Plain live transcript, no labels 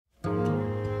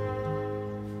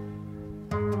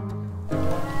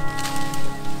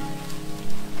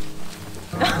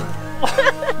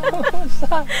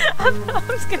I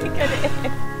was going to get it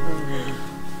in.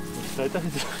 No,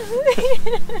 don't.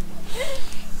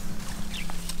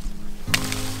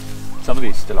 Some of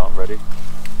these still aren't ready. No.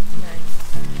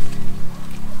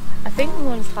 I think the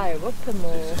ones higher up are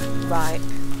more ripe.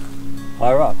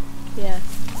 Higher up? Yeah.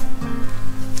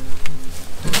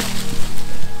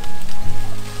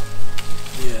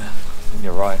 Yeah, I think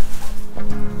you're right.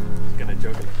 I'm gonna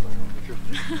juggle it.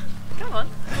 Come on.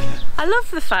 I love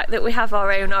the fact that we have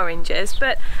our own oranges,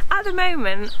 but at the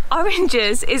moment,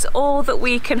 oranges is all that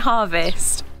we can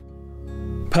harvest.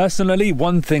 Personally,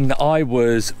 one thing that I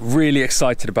was really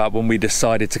excited about when we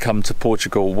decided to come to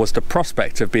Portugal was the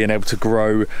prospect of being able to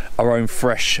grow our own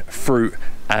fresh fruit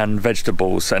and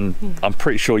vegetables, and I'm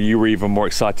pretty sure you were even more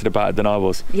excited about it than I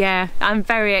was. Yeah, I'm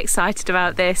very excited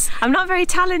about this. I'm not very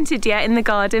talented yet in the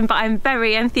garden, but I'm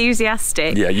very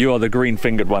enthusiastic. Yeah, you are the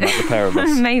green-fingered one of the pair of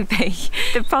us. Maybe.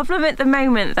 The problem at the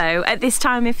moment though, at this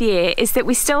time of year, is that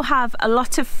we still have a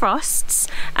lot of frosts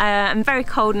and very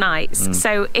cold nights,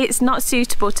 so it's not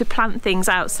suitable to plant things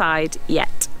outside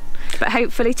yet. But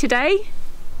hopefully today...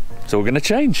 So we're going to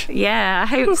change. Yeah, I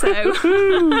hope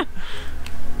so.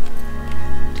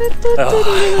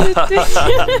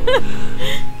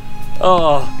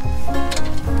 Oh.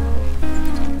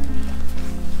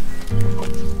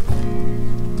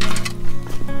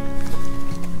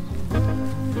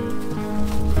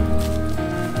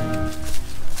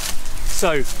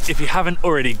 So, if you haven't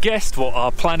already guessed what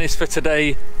our plan is for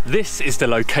today, this is the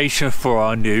location for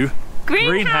our new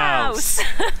greenhouse.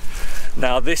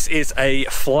 Now, this is a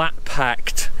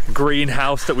flat-packed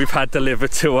greenhouse that we've had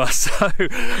delivered to us, so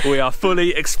we are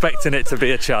fully expecting it to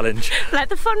be a challenge. Let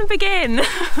the fun begin.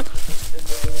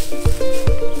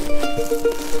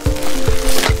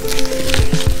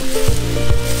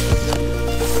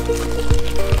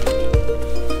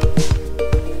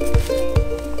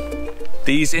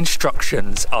 These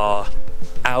instructions are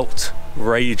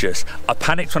outrageous. I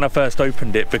panicked when I first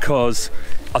opened it because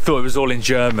I thought it was all in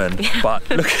German, but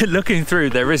looking through,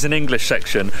 there is an English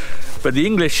section, but the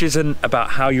English isn't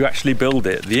about how you actually build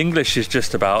it. The English is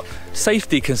just about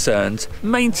safety concerns,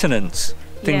 maintenance,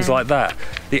 things like that.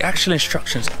 The actual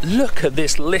instructions, look at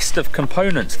this list of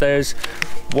components. There's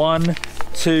 1,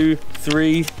 2,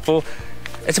 3, 4,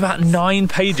 it's about 9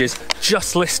 pages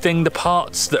just listing the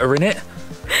parts that are in it.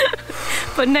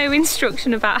 But no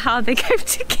instruction about how they go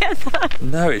together.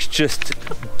 No, it's just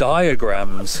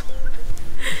diagrams.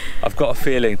 I've got a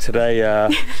feeling today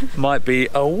might be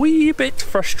a wee bit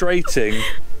frustrating.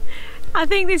 I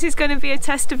think this is going to be a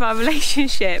test of our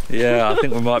relationship. Yeah, I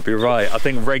think we might be right. I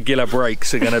think regular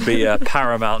breaks are going to be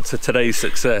paramount to today's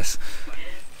success.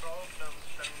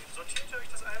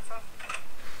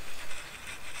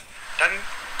 Dann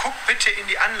guck bitte in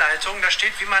die Anleitung, da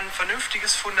steht, wie man ein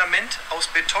vernünftiges Fundament aus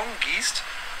Beton gießt.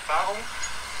 Erfahrung.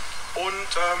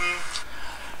 Und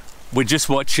we're just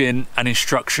watching an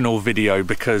instructional video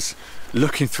because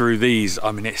looking through these,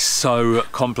 I mean, it's so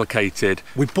complicated.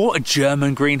 We bought a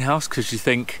German greenhouse because you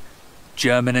think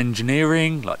German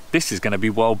engineering, like this is going to be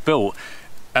well built,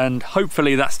 and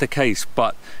hopefully that's the case,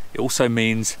 but it also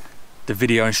means the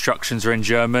video instructions are in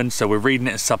German, so we're reading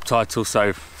it as subtitles, so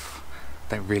I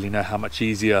don't really know how much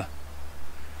easier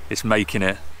it's making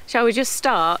it. Shall we just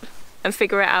start and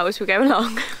figure it out as we go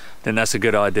along? Then that's a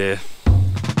good idea.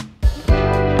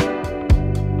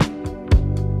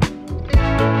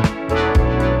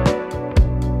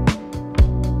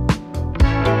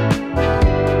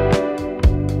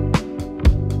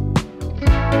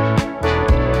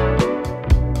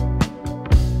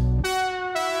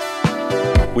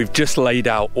 We've just laid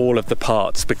out all of the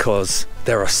parts because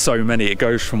there are so many. It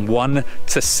goes from 1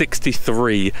 to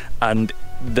 63 and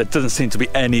there doesn't seem to be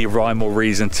any rhyme or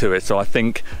reason to it. So I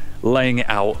think laying it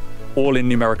out all in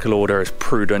numerical order is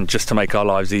prudent just to make our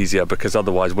lives easier, because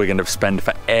otherwise we're going to spend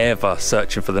forever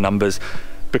searching for the numbers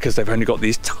because they've only got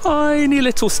these tiny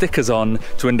little stickers on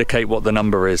to indicate what the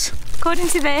number is. According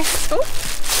to this,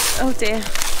 oh dear.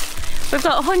 We've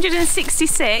got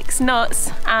 166 nuts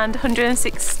and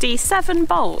 167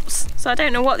 bolts. So I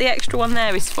don't know what the extra one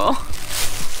there is for.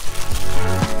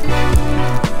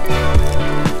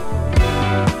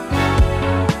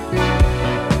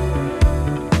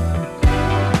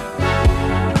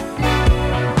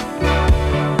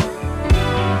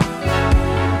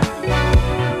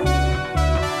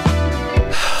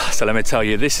 So let me tell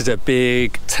you, this is a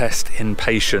big test in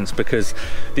patience because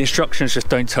the instructions just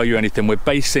don't tell you anything. We're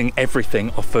basing everything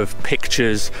off of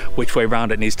pictures, which way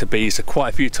round it needs to be. So quite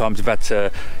a few times we've had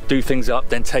to do things up,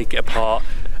 then take it apart.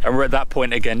 And we're at that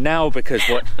point again now because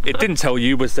what it didn't tell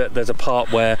you was that there's a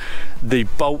part where the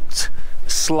bolt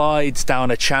slides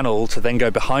down a channel to then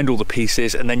go behind all the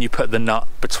pieces, and then you put the nut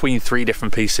between 3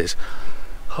 different pieces.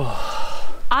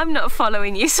 I'm not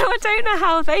following you, so I don't know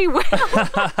how they will.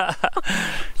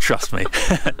 Trust me.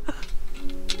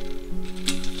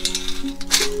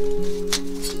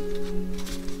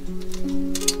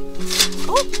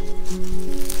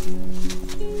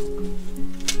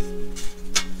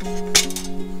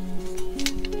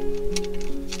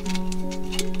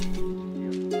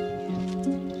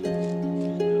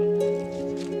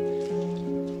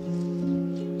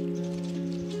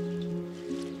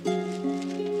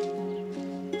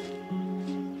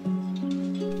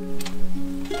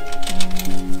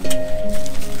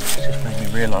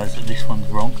 Realise that this one's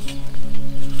wrong.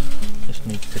 Just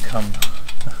needs to come.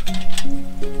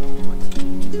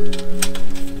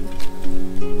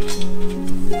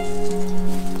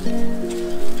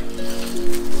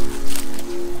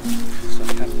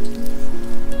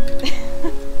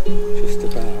 Just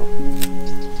about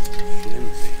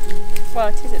flimsy. Well,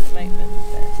 it is at the moment.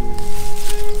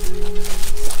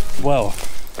 Well,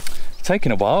 it's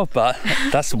taken a while, but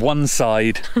that's one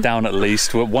side down at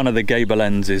least. One of the gable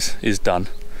ends is done.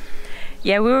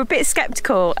 Yeah, we were a bit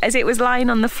sceptical as it was lying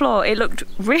on the floor. It looked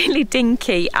really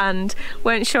dinky and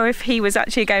weren't sure if he was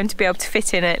actually going to be able to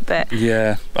fit in it, but...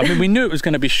 Yeah, I mean, we knew it was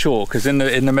going to be short because in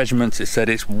the measurements it said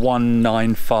it's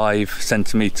 195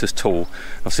 centimetres tall.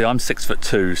 Obviously I'm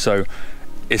 6'2", so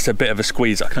it's a bit of a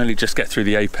squeeze. I can only just get through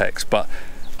the apex, but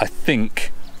I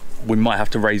think we might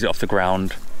have to raise it off the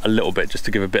ground a little bit just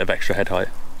to give a bit of extra head height.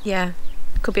 Yeah,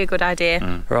 could be a good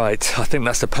idea. Right, I think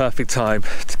that's the perfect time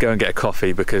to go and get a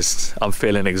coffee because I'm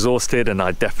feeling exhausted and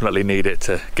I definitely need it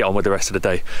to get on with the rest of the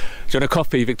day. Do you want a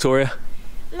coffee, Victoria?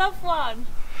 Love one.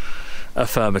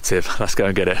 Affirmative, let's go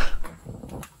and get it.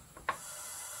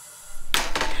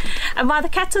 And while the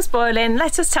kettle's boiling,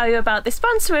 let us tell you about the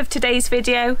sponsor of today's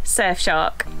video,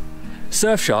 Surfshark.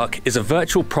 Surfshark is a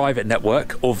virtual private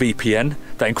network, or VPN,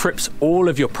 that encrypts all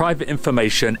of your private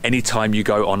information anytime you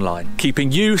go online,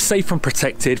 keeping you safe and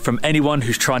protected from anyone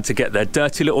who's trying to get their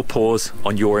dirty little paws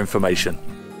on your information.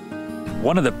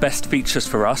 One of the best features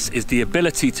for us is the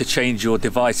ability to change your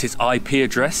device's IP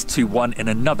address to one in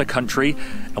another country,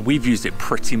 and we've used it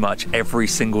pretty much every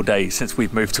single day since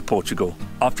we've moved to Portugal.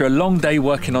 After a long day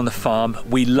working on the farm,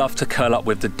 we love to curl up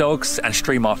with the dogs and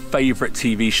stream our favourite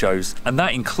TV shows, and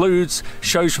that includes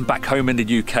shows from back home in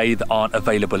the UK that aren't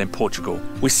available in Portugal.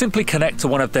 We simply connect to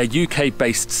one of their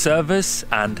UK-based servers,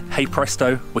 and hey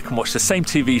presto, we can watch the same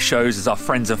TV shows as our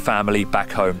friends and family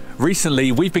back home.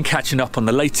 Recently, we've been catching up on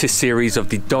the latest series of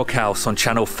The Doghouse on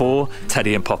Channel 4.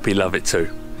 Teddy and Poppy love it too.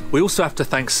 We also have to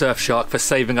thank Surfshark for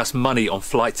saving us money on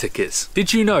flight tickets.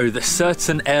 Did you know that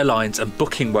certain airlines and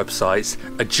booking websites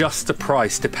adjust the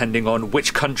price depending on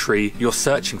which country you're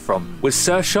searching from? With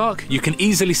Surfshark, you can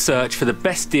easily search for the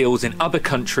best deals in other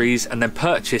countries and then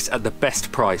purchase at the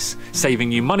best price,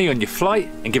 saving you money on your flight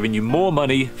and giving you more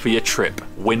money for your trip.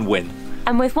 Win-win.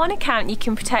 And with one account you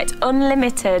can protect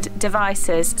unlimited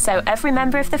devices so every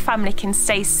member of the family can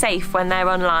stay safe when they're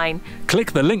online.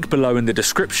 Click the link below in the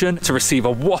description to receive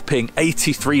a whopping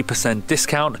 83%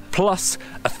 discount plus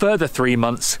a further 3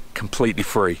 months completely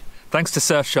free. Thanks to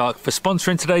Surfshark for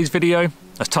sponsoring today's video.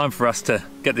 It's time for us to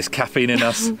get this caffeine in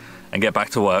us and get back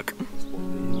to work.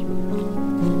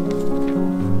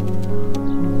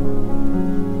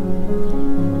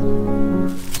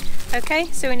 Okay,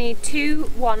 so we need 2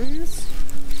 1s,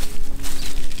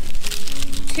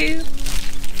 2,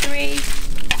 3,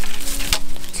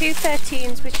 2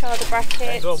 13s, which are the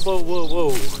brackets. Whoa, whoa, whoa,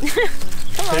 whoa.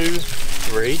 Come on. 2,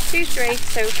 3. 2, 3.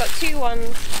 So we've got 2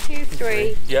 1s, 2,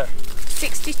 3. Yeah.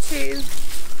 62.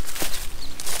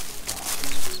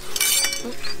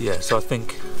 Yeah, so I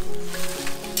think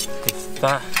if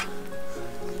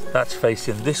that's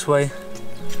facing this way.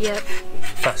 Yep.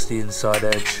 That's the inside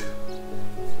edge.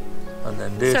 And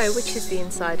then this. So which is the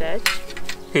inside edge?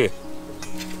 Here.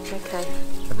 Okay.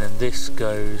 And then this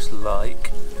goes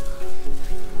like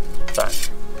that.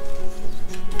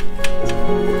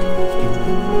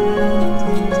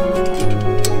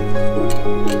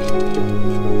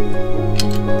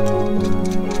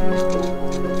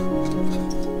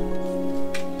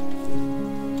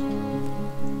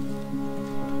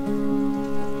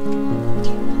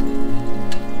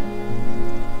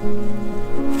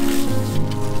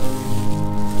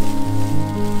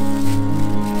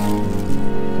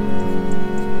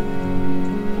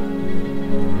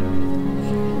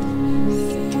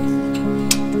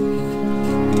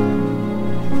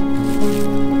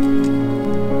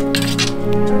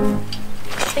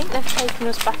 Taking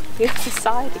us back to the other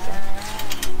side again.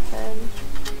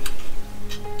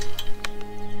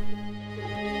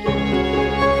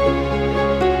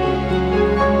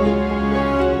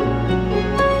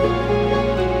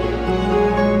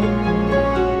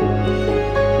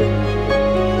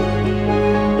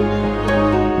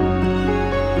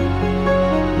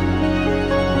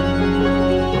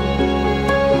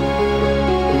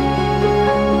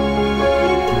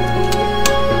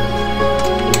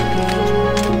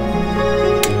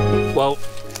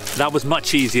 That was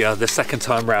much easier the second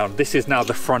time round. This is now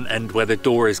the front end where the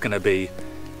door is going to be.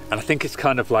 And I think it's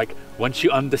kind of like, once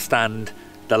you understand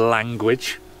the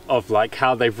language of like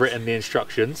how they've written the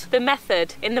instructions. The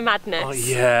method in the madness. Oh,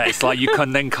 yeah, it's like you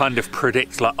can then kind of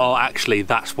predict like, oh, actually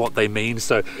that's what they mean.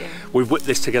 So we've whipped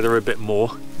this together a bit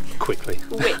more quickly.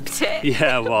 Whipped it.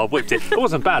 Yeah, well, whipped it. It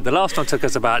wasn't bad. The last one took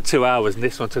us about 2 hours and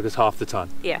this one took us half the time.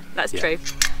 Yeah, that's true.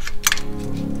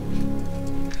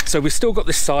 So we've still got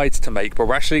the sides to make, but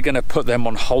we're actually going to put them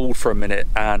on hold for a minute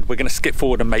and we're going to skip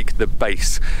forward and make the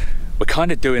base. We're kind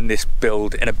of doing this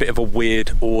build in a bit of a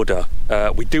weird order.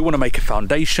 We do want to make a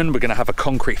foundation. We're going to have a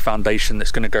concrete foundation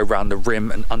that's going to go around the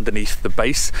rim and underneath the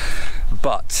base.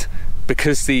 But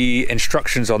because the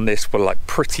instructions on this were like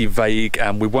pretty vague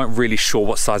and we weren't really sure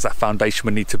what size that foundation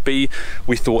would need to be,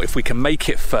 we thought if we can make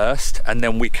it first and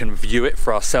then we can view it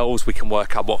for ourselves, we can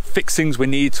work out what fixings we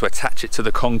need to attach it to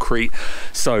the concrete.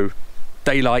 So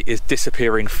daylight is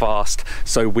disappearing fast,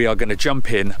 so we are going to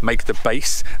jump in, make the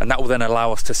base, and that will then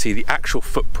allow us to see the actual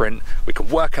footprint. We can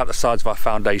work out the size of our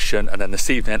foundation, and then this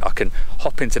evening I can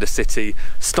hop into the city,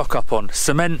 stock up on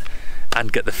cement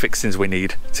and get the fixings we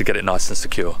need to get it nice and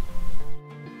secure.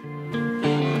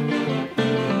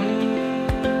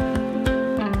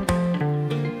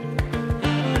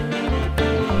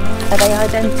 Are they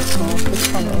identical,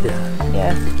 this tunnel?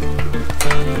 Yeah.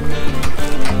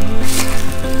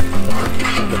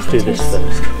 Let's do this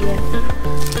first.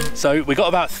 Yeah. So we got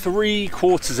about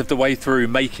 3/4 of the way through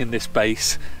making this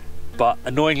base, but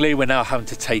annoyingly we're now having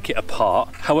to take it apart.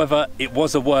 However, it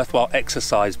was a worthwhile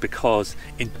exercise because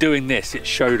in doing this it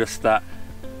showed us that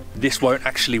this won't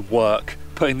actually work,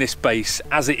 putting this base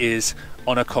as it is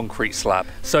on a concrete slab.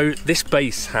 So this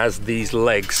base has these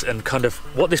legs, and kind of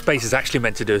what this base is actually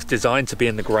meant to do is designed to be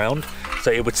in the ground.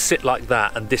 So it would sit like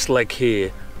that and this leg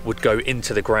here would go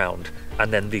into the ground,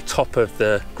 and then the top of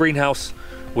the greenhouse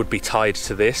would be tied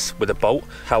to this with a bolt.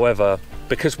 However,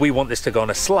 because we want this to go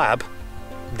on a slab,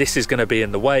 this is going to be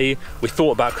in the way. We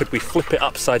thought about could we flip it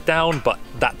upside down, but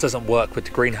that doesn't work with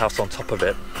the greenhouse on top of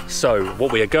it. So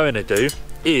what we are going to do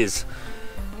is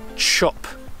chop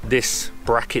this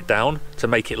bracket down to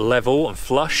make it level and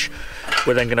flush.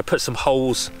 We're then going to put some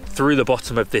holes through the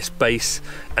bottom of this base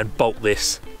and bolt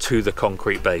this to the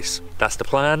concrete base. That's the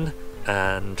plan,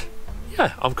 and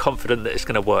yeah, I'm confident that it's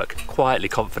going to work. Quietly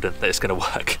confident that it's going to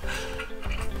work.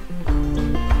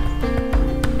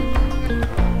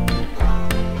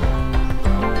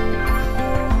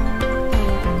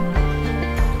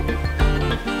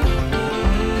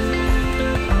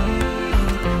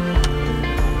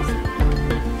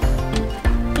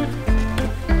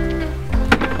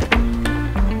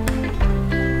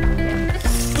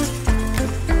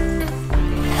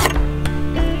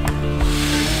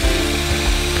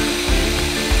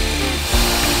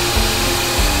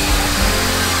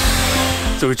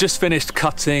 So we've just finished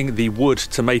cutting the wood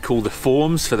to make all the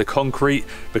forms for the concrete.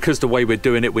 Because the way we're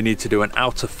doing it, we need to do an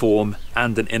outer form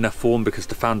and an inner form because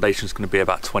the foundation is going to be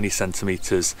about 20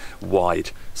 centimeters wide.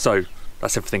 So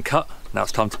that's everything cut. Now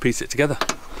it's time to piece it together.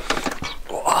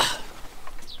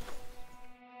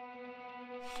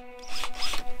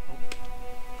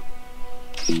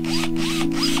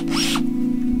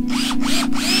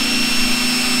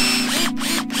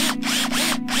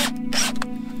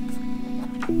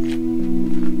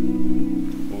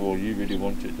 Oh, you really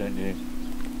want it, don't you?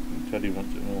 Teddy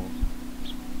wants it more.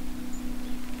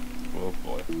 Oh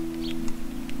boy.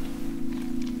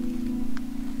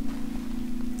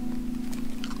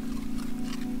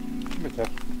 Come here, Ted.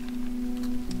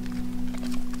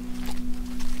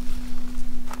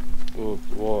 Oh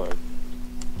boy.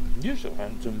 You're so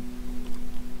handsome.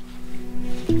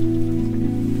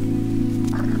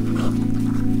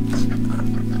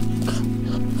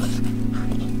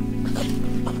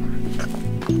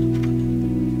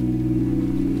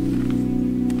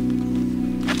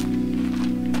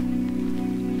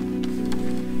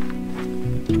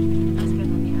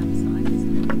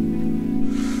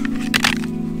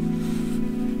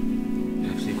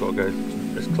 Go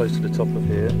as close to the top of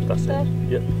here. That's it.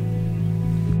 Yep.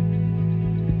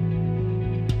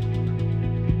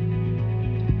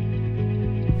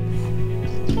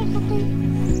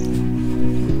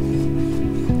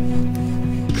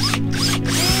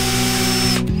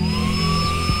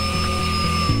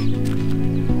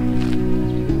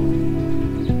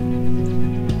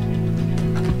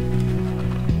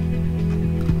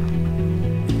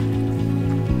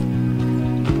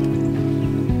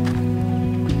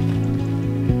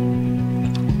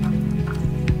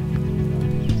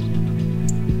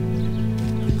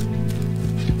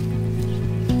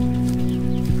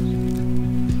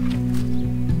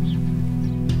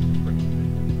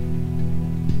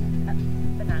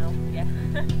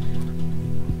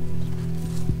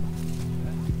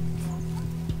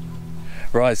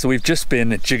 Right, so we've just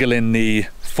been jiggling the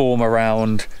form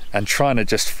around and trying to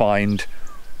just find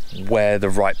where the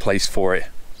right place for it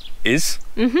is.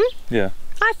 Yeah.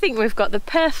 I think we've got the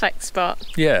perfect spot.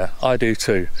 Yeah, I do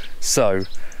too. So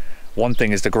one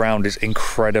thing is the ground is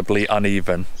incredibly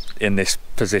uneven in this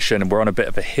position, and we're on a bit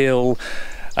of a hill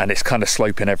and it's kind of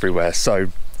sloping everywhere. So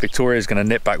Victoria's going to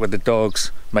nip back with the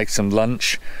dogs, make some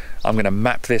lunch. I'm going to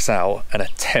map this out and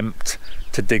attempt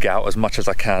to dig out as much as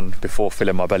I can before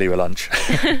filling my belly with lunch.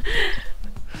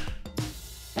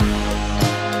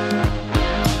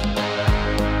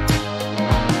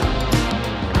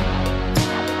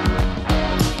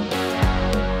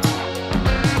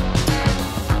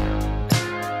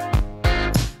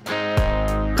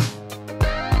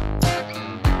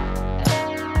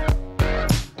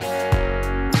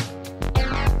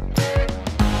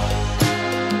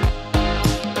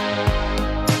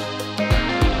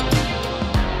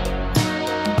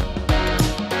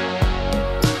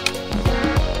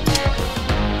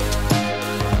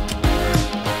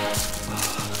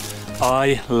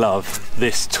 I love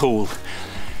this tool.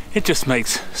 It just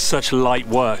makes such light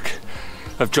work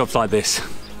of jobs like this.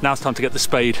 Now it's time to get the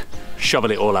spade,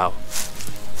 shovel it all out.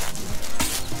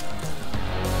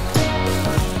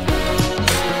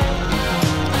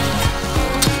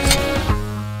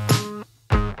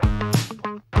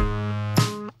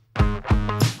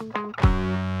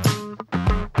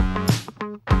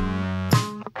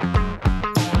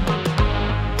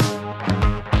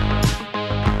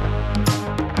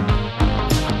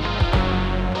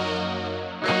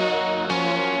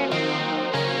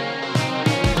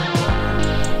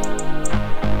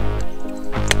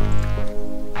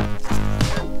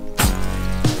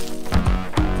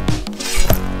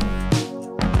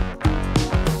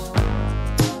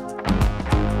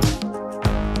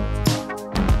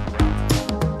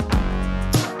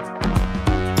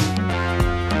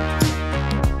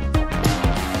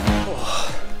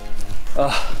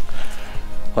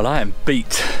 Well, I am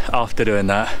beat after doing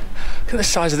that. Look at the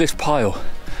size of this pile.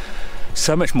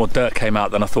 So much more dirt came out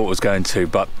than I thought it was going to,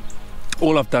 but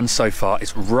all I've done so far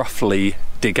is roughly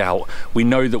dig out. We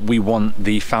know that we want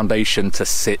the foundation to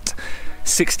sit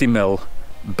 60 mil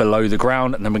below the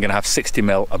ground, and then we're going to have 60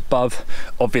 mil above.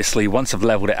 Obviously, once I've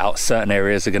leveled it out, certain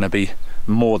areas are going to be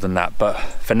more than that, but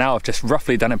for now I've just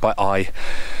roughly done it by eye.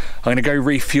 I'm going to go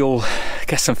refuel,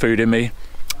 get some food in me,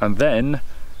 and then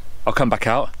I'll come back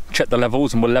out, check the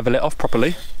levels, and we'll level it off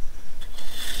properly.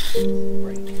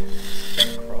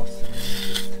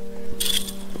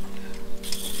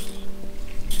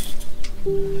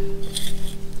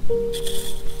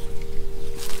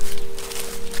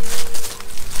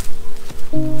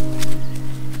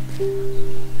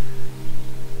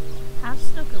 How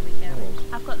snug are we going?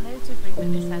 I've got loads of room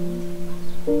at this end.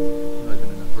 Not even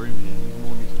enough room here,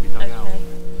 more needs to be dug out.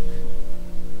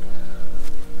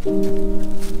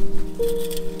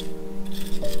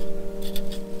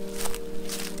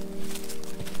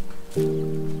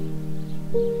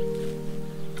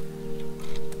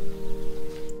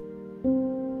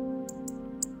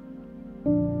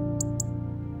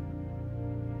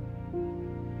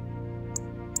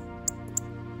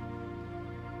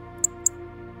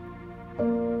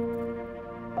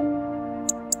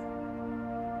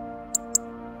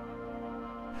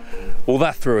 Well,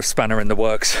 that threw a spanner in the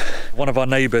works. One of our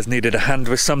neighbours needed a hand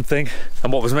with something,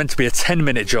 and what was meant to be a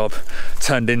 10-minute job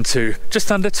turned into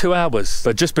just under 2 hours.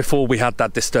 But just before we had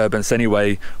that disturbance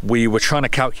anyway, we were trying to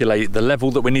calculate the level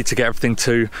that we need to get everything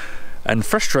to, and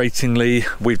frustratingly,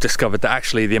 we've discovered that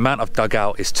actually the amount I've dug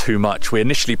out is too much. We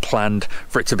initially planned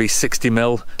for it to be 60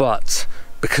 mil, but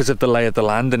because of the lay of the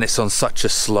land and it's on such a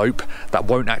slope, that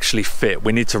won't actually fit.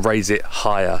 We need to raise it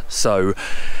higher. So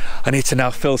I need to now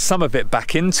fill some of it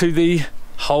back into the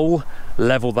hole,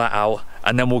 level that out,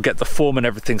 and then we'll get the form and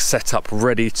everything set up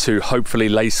ready to hopefully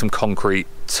lay some concrete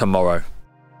tomorrow.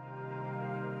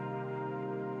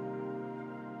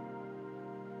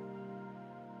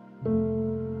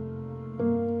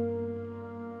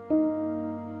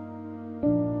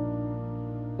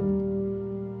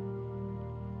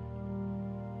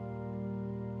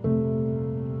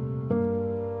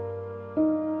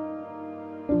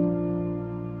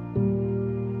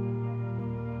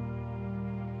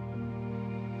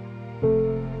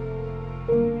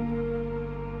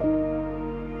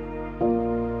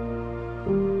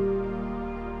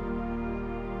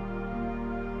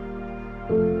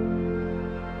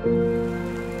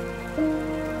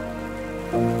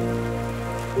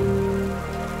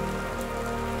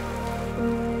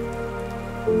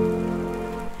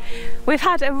 We've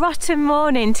had a rotten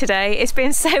morning today. It's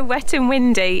been so wet and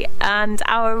windy, and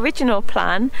our original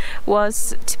plan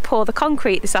was to pour the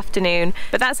concrete this afternoon,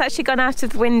 but that's actually gone out of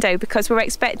the window because we're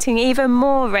expecting even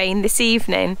more rain this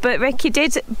evening. But Ricky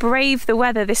did brave the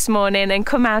weather this morning and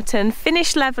come out and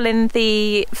finish levelling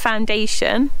the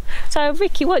foundation. So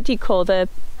Ricky, what do you call the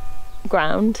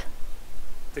ground?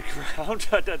 The ground?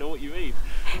 I don't know what you mean.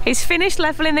 He's finished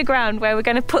levelling the ground where we're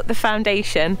going to put the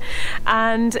foundation,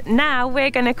 and now we're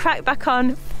going to crack back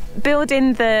on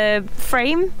building the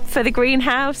frame for the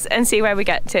greenhouse and see where we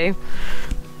get to.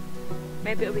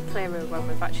 Maybe it'll be clearer when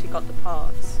we've actually got the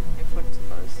parts in front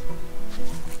of us.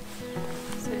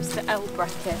 So it's the L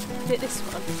bracket. Is it this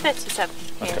one? 37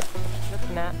 here. Okay.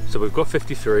 Looking at. So we've got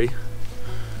 53.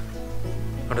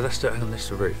 Oh no, that's still, hang on, this is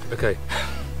the roof. Okay.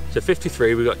 So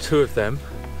 53, we've got 2 of them.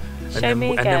 And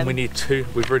then we need 2.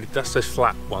 That's those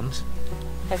flat ones.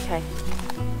 Okay.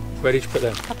 Where did you put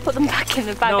them? I put them back in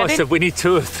the bag. No, I said we need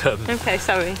 2 of them. Okay,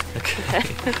 sorry.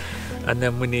 Okay. And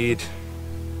then we need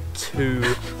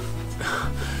 2.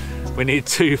 We need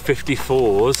 2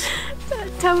 54s.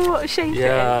 Tell me what shape it is.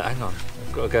 Yeah, hang on.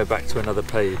 I've got to go back to another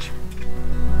page.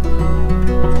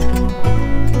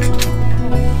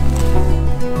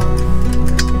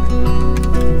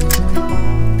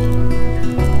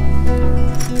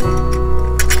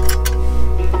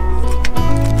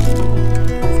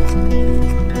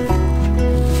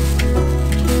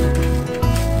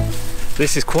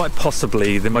 This is quite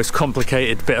possibly the most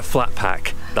complicated bit of flat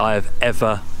pack that I have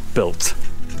ever built.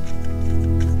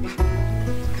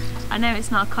 I know it's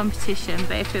not a competition,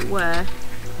 but if it were,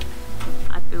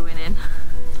 I'd be winning.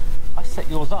 I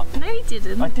set yours up. No, you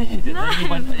didn't. I did. No. And then you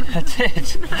went, I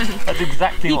did. No. That's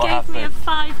exactly what happened. You gave me a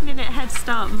 5-minute head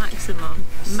start maximum.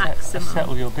 Maximum. Set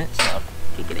all your bits up.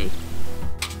 Giggity.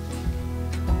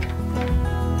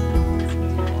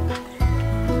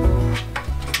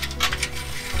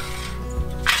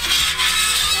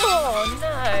 Oh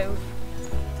no.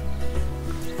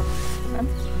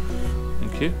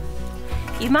 Thank you.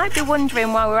 You might be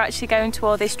wondering why we're actually going to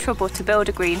all this trouble to build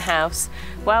a greenhouse.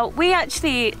 Well, we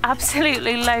actually eat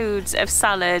absolutely loads of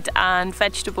salad and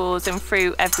vegetables and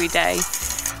fruit every day.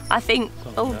 I think,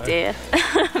 oh dear,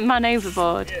 man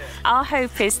overboard. Yeah. Our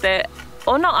hope is that,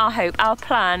 or not our hope, our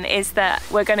plan is that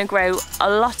we're going to grow a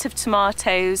lot of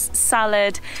tomatoes,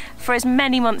 salad, for as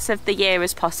many months of the year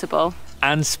as possible.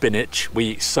 And spinach. We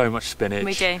eat so much spinach.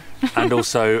 We do. And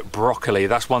also broccoli.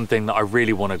 That's one thing that I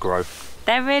really want to grow.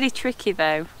 They're really tricky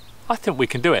though. I think we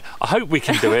can do it. I hope we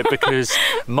can do it because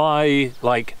my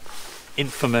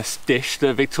infamous dish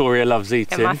that Victoria loves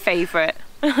eating, my favourite,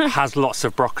 has lots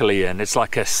of broccoli in. It's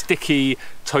like a sticky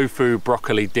tofu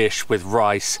broccoli dish with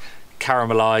rice,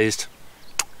 caramelised,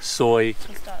 soy.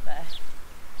 We'll start there.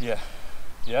 Yeah.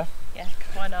 Yeah? Yeah,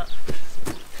 why not?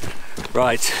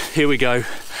 Right, here we go.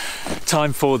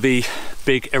 Time for the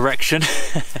big erection.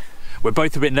 We're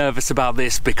both a bit nervous about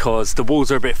this because the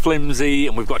walls are a bit flimsy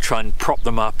and we've got to try and prop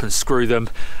them up and screw them.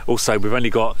 Also, we've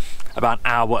only got about an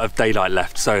hour of daylight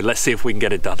left, so let's see if we can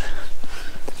get it done.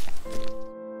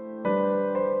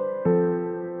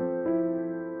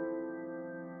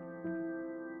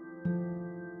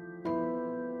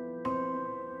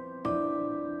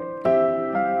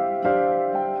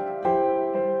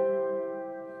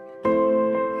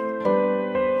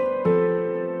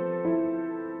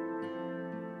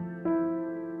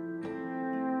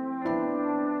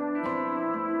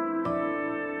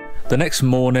 The next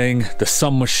morning, the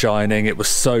sun was shining. It was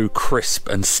so crisp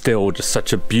and still, just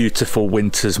such a beautiful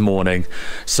winter's morning.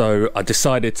 So I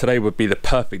decided today would be the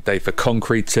perfect day for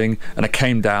concreting, and I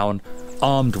came down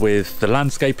armed with the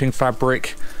landscaping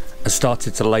fabric and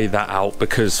started to lay that out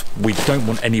because we don't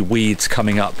want any weeds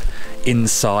coming up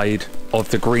inside of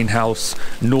the greenhouse,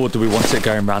 nor do we want it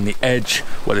going around the edge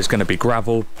where there's going to be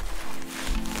gravel.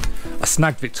 I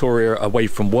snagged Victoria away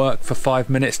from work for 5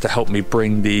 minutes to help me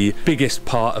bring the biggest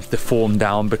part of the form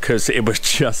down because it was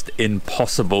just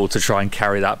impossible to try and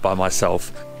carry that by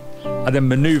myself. I then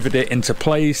manoeuvred it into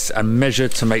place and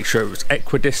measured to make sure it was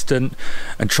equidistant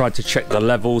and tried to check the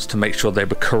levels to make sure they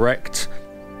were correct.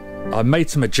 I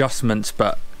made some adjustments,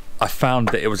 but I found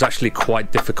that it was actually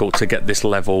quite difficult to get this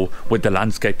level with the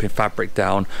landscaping fabric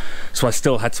down, so I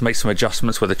still had to make some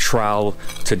adjustments with a trowel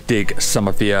to dig some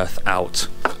of the earth out.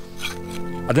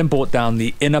 I then brought down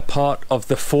the inner part of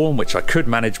the form, which I could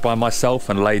manage by myself,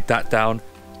 and laid that down.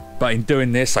 But in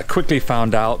doing this, I quickly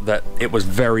found out that it was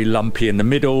very lumpy in the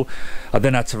middle. I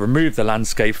then had to remove the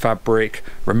landscape fabric,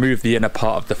 remove the inner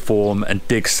part of the form and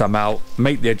dig some out,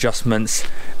 make the adjustments,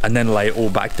 and then lay it all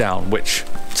back down, which,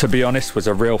 to be honest, was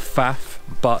a real faff,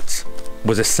 but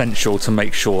was essential to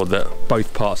make sure that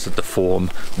both parts of the form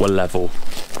were level.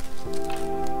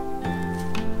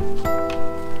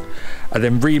 I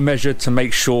then remeasured to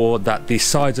make sure that the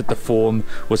sides of the form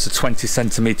was a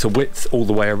 20cm width all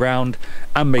the way around,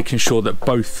 and making sure that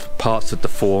both parts of the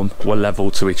form were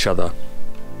level to each other.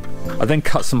 I then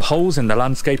cut some holes in the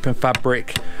landscaping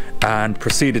fabric and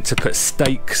proceeded to put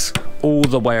stakes all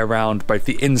the way around both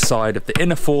the inside of the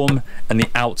inner form and the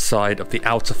outside of the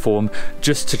outer form,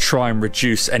 just to try and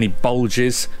reduce any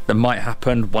bulges that might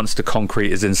happen once the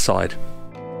concrete is inside.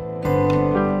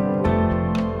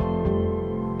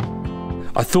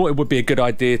 I thought it would be a good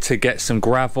idea to get some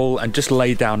gravel and just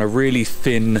lay down a really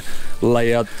thin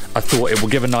layer. I thought it will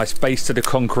give a nice base to the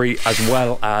concrete, as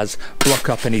well as block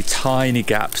up any tiny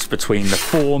gaps between the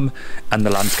form and the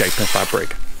landscaping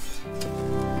fabric.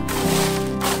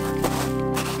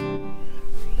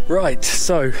 Right,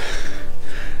 so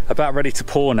about ready to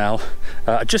pour now.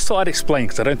 I just thought I'd explain,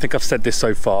 because I don't think I've said this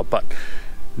so far, but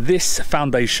this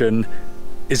foundation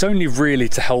is only really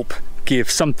to help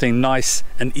give something nice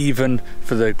and even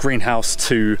for the greenhouse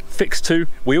to fix to.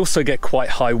 We also get quite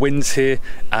high winds here,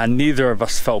 and neither of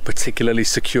us felt particularly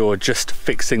secure just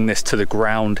fixing this to the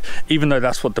ground, even though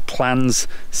that's what the plans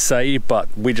say, but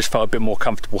we just felt a bit more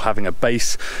comfortable having a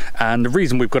base. And the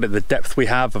reason we've got it the depth we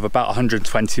have of about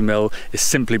 120 mil is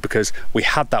simply because we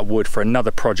had that wood for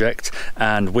another project,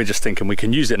 and we're just thinking we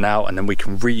can use it now and then we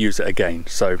can reuse it again.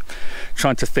 So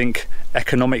trying to think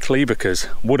economically, because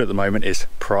wood at the moment is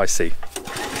pricey.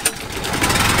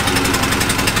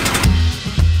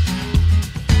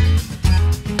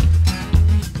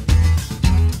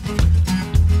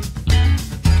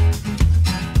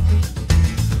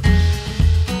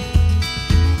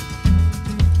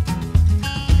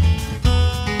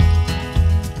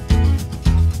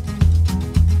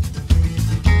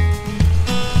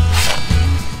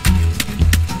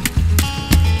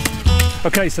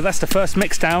 Okay, so that's the first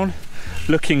mix down,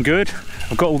 looking good.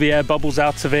 I've got all the air bubbles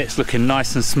out of it, it's looking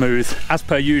nice and smooth. As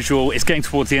per usual, it's getting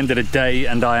towards the end of the day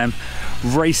and I am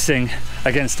racing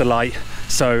against the light,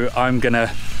 so I'm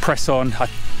gonna press on. I'm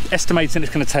estimating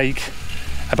it's gonna take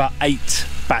about 8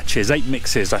 batches, 8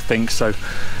 mixes I think, so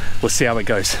we'll see how it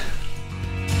goes.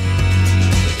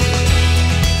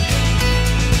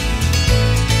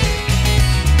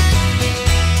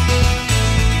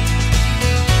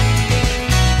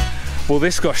 Well,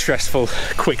 this got stressful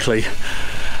quickly.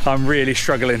 I'm really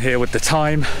struggling here with the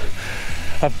time.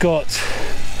 I've got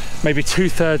maybe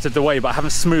 2/3 of the way, but I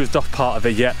haven't smoothed off part of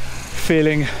it yet.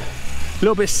 Feeling a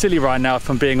little bit silly right now, if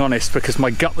I'm being honest, because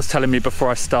my gut was telling me before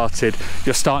I started,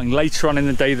 you're starting later on in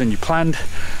the day than you planned.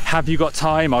 Have you got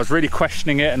time? I was really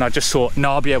questioning it, and I just thought,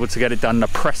 no, I'll be able to get it done, and I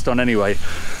pressed on anyway.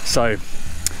 So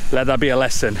let that be a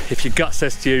lesson. If your gut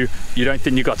says to you, you don't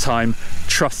think you've got time,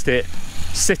 trust it,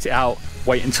 sit it out,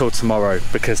 wait until tomorrow,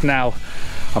 because now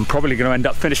I'm probably going to end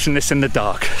up finishing this in the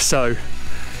dark. So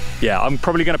yeah, I'm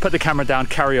probably going to put the camera down,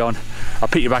 carry on. I'll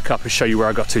pick you back up and show you where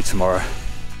I got to tomorrow.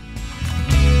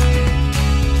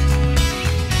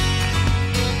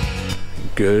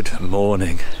 Good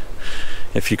morning.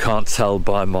 If you can't tell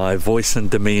by my voice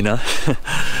and demeanour,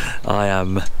 I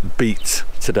am beat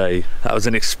today. That was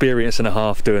an experience and a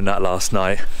half doing that last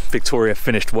night. Victoria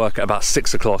finished work at about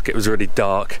 6 o'clock. It was really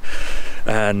dark,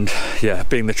 and yeah,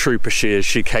 being the trooper she is,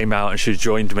 she came out and she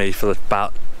joined me for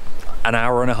about an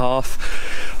hour and a half,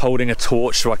 holding a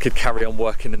torch so I could carry on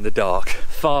working in the dark.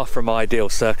 Far from ideal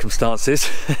circumstances.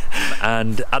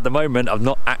 And at the moment I've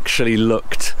not actually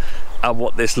looked at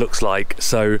what this looks like,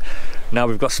 so now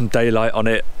we've got some daylight on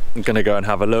it, I'm gonna go and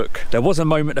have a look. There was a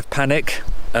moment of panic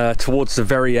towards the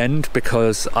very end,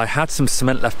 because I had some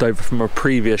cement left over from a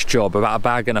previous job, about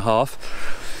 1.5 bags,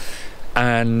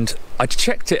 and I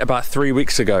checked it about 3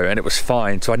 weeks ago and it was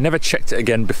fine, so I never checked it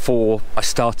again before I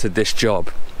started this job.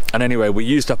 And anyway, we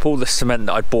used up all the cement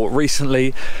that I bought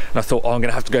recently, and I thought, oh, I'm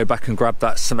gonna have to go back and grab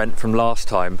that cement from last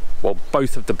time. Well,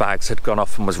 both of the bags had gone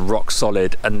off and was rock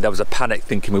solid, and there was a panic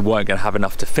thinking we weren't gonna have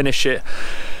enough to finish it.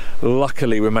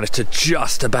 Luckily, we managed to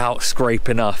just about scrape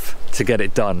enough to get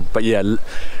it done. But yeah,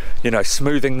 you know,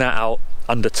 smoothing that out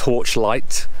under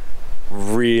torchlight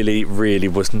really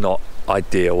was not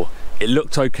ideal. It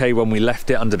looked okay when we left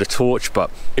it under the torch,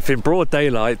 but if in broad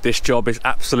daylight, this job is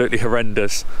absolutely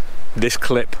horrendous. This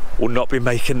clip will not be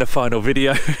making the final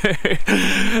video.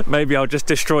 Maybe I'll just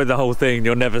destroy the whole thing.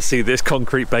 You'll never see this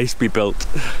concrete base be built.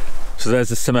 So there's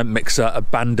the cement mixer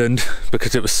abandoned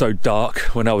because it was so dark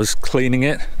when I was cleaning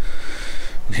it.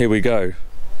 Here we go.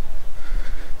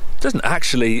 Doesn't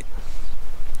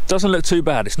look too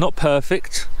bad. It's not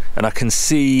perfect. and I can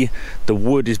see the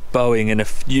wood is bowing in a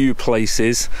few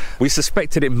places. We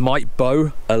suspected it might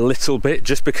bow a little bit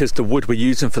just because the wood we're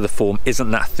using for the form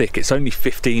isn't that thick. It's only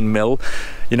 15 mil.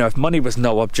 You know, if money was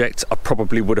no object, I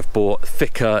probably would have bought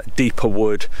thicker, deeper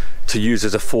wood to use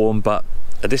as a form, but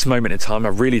at this moment in time, I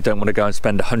really don't want to go and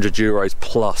spend 100 euros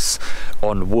plus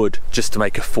on wood just to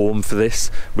make a form for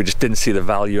this. We just didn't see the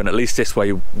value, and at least this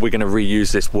way we're going to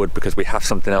reuse this wood because we have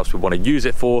something else we want to use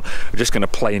it for. We're just going to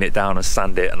plane it down and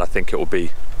sand it, and I think it will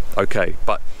be okay.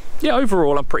 But yeah,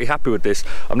 overall I'm pretty happy with this.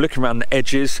 I'm looking around the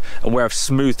edges and where I've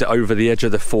smoothed it over the edge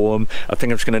of the form. I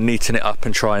think I'm just going to neaten it up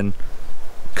and try and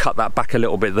cut that back a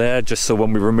little bit there, just so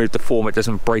when we remove the form it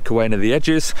doesn't break away into the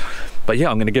edges. But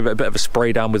yeah, I'm going to give it a bit of a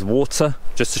spray down with water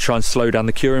just to try and slow down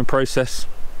the curing process.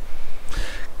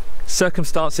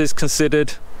 Circumstances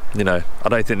considered, you know, I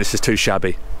don't think this is too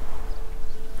shabby.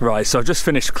 Right, so I've just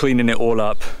finished cleaning it all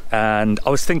up, and I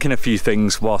was thinking a few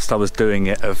things whilst I was doing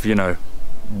it of, you know,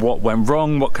 what went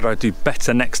wrong, what could I do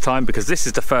better next time, because this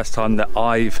is the first time that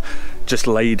I've just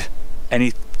laid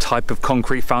any type of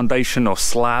concrete foundation or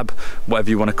slab, whatever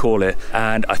you want to call it.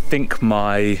 And I think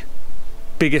my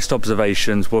biggest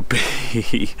observations would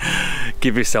be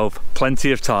give yourself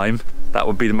plenty of time. That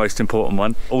would be the most important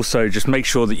one. Also, just make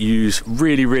sure that you use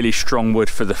really, really strong wood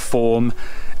for the form.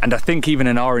 And I think even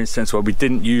in our instance where we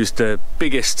didn't use the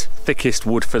biggest, thickest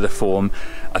wood for the form,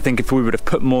 I think if we would have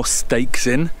put more stakes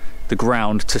in the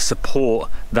ground to support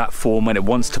that form when it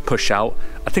wants to push out,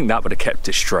 I think that would have kept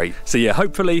it straight. So yeah,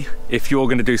 hopefully if you're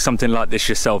going to do something like this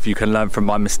yourself, you can learn from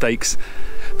my mistakes.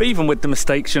 But even with the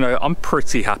mistakes, you know, I'm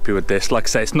pretty happy with this. Like I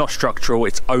say, it's not structural,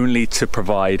 it's only to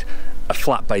provide a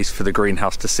flat base for the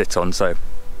greenhouse to sit on, so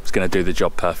it's going to do the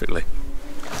job perfectly.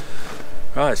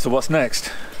 Right, so what's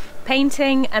next?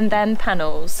 Painting and then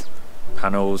panels.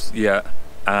 Panels, yeah,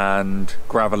 and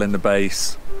gravel in the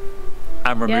base,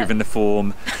 and removing the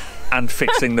form, and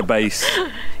fixing the base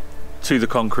to the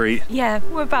concrete. Yeah,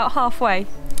 we're about halfway.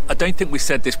 I don't think we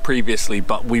said this previously,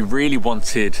 but we really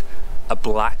wanted a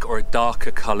black or a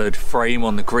darker coloured frame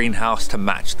on the greenhouse to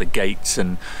match the gates,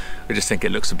 and we just think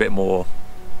it looks a bit more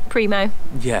primo.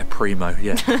 Yeah, primo,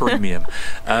 yeah, premium.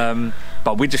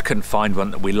 But we just couldn't find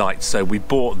one that we liked, so we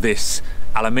bought this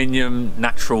aluminium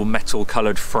natural metal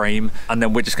coloured frame, and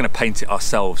then we're just going to paint it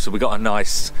ourselves. So we got a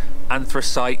nice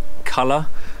anthracite colour.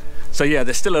 So yeah,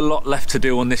 there's still a lot left to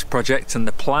do on this project, and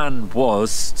the plan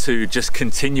was to just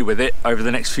continue with it over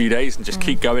the next few days and just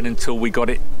keep going until we got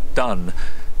it done.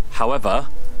 However,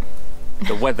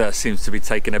 the weather seems to be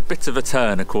taking a bit of a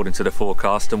turn according to the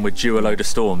forecast, and we're due a load of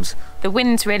storms. The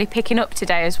wind's really picking up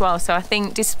today as well, so I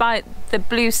think despite the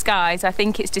blue skies, I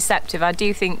think it's deceptive. I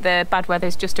do think the bad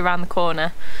weather's just around the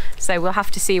corner, so we'll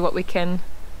have to see what we can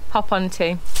hop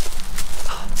onto.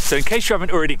 So in case you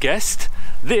haven't already guessed,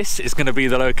 this is going to be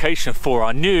the location for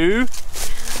our new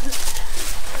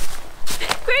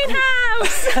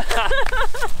greenhouse!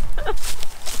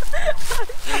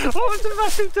 What was the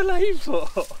massive delay for?